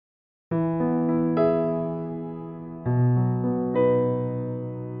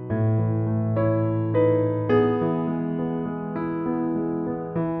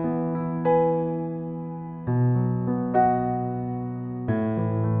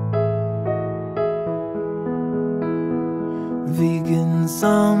Vegan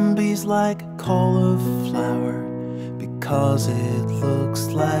zombies like cauliflower because it looks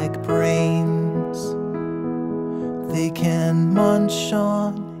like brains. They can munch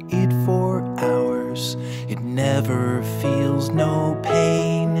on it for hours. It never feels no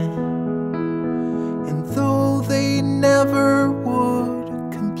pain. And though they never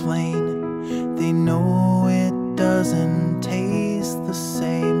would complain, they know it doesn't taste the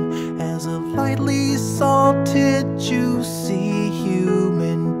same as a lightly salted, juicy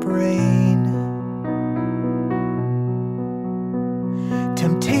human brain.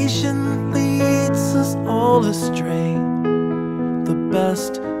 Temptation leads us all astray. The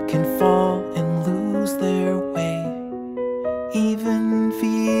best can fall and lose their way. Even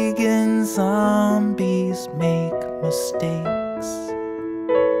vegan zombies make mistakes.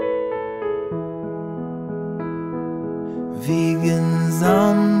 Vegan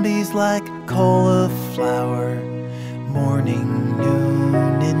zombies like cauliflower, morning,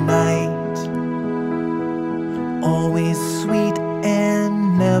 noon, and night. Always sweet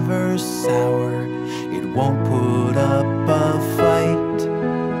and never sour. It won't put up a fight.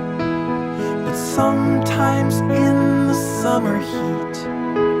 But sometimes in the summer heat,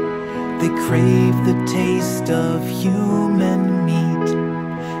 they crave the taste of human meat.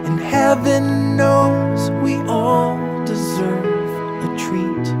 And heaven knows we all deserve a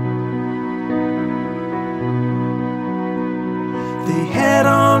treat. They head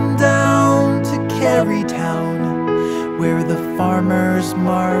on down to Kerrytown, where the farmer's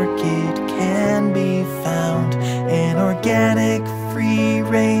market can be found. An organic,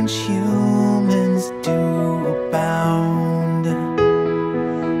 free-range human